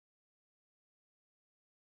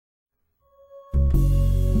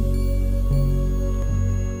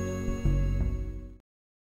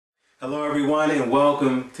Hello everyone and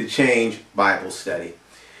welcome to Change Bible Study.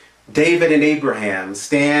 David and Abraham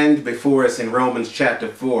stand before us in Romans chapter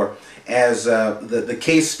 4 as the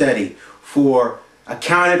case study for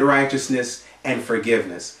accounted righteousness and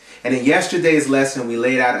forgiveness. And in yesterday's lesson we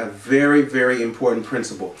laid out a very, very important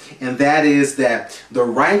principle, and that is that the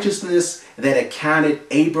righteousness that accounted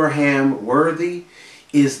Abraham worthy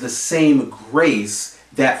is the same grace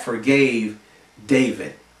that forgave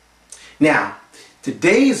David. Now,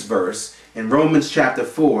 today's verse in Romans chapter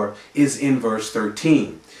 4 is in verse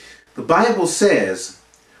 13. The Bible says,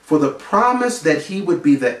 "For the promise that he would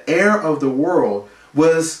be the heir of the world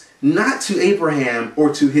was not to Abraham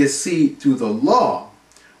or to his seed through the law,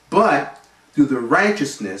 but through the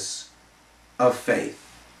righteousness of faith."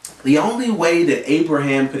 The only way that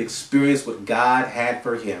Abraham could experience what God had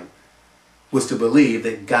for him was to believe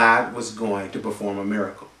that God was going to perform a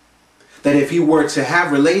miracle. That if he were to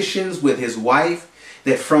have relations with his wife,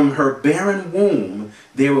 that from her barren womb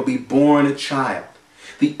there would be born a child.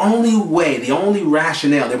 The only way, the only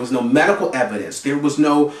rationale, there was no medical evidence, there was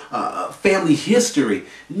no family history,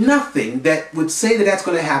 nothing that would say that that's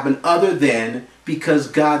going to happen other than because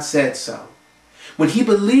God said so. When he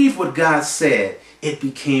believed what God said, it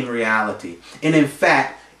became reality. And in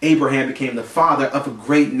fact, Abraham became the father of a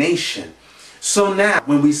great nation. So now,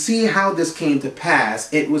 when we see how this came to pass,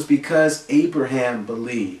 it was because Abraham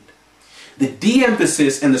believed. The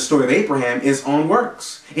de-emphasis in the story of Abraham is on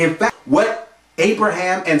works. In fact, what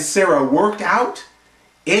Abraham and Sarah worked out,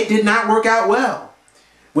 it did not work out well.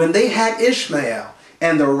 When they had Ishmael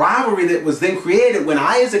and the rivalry that was then created when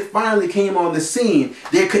Isaac finally came on the scene,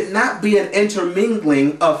 there could not be an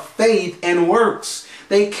intermingling of faith and works.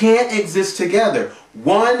 They can't exist together.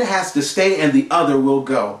 One has to stay and the other will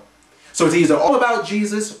go. So it's either all about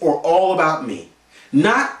Jesus or all about me.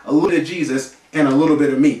 Not a little bit of Jesus and a little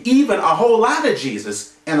bit of me. Even a whole lot of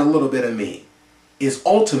Jesus and a little bit of me is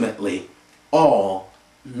ultimately all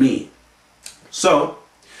me. So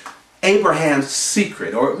Abraham's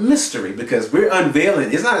secret or mystery, because we're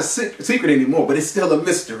unveiling, it's not a secret anymore, but it's still a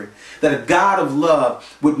mystery, that a God of love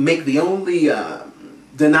would make the only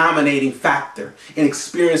denominating factor in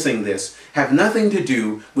experiencing this have nothing to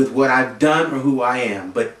do with what I've done or who I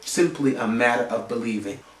am, but simply a matter of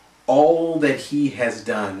believing all that he has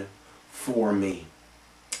done for me.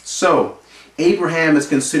 So Abraham is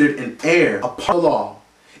considered an heir apart from the law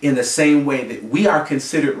in the same way that we are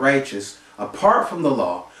considered righteous apart from the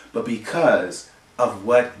law, but because of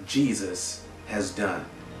what Jesus has done.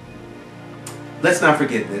 Let's not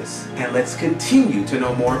forget this, and let's continue to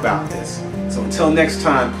know more about this. So until next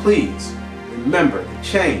time, please remember to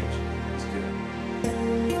change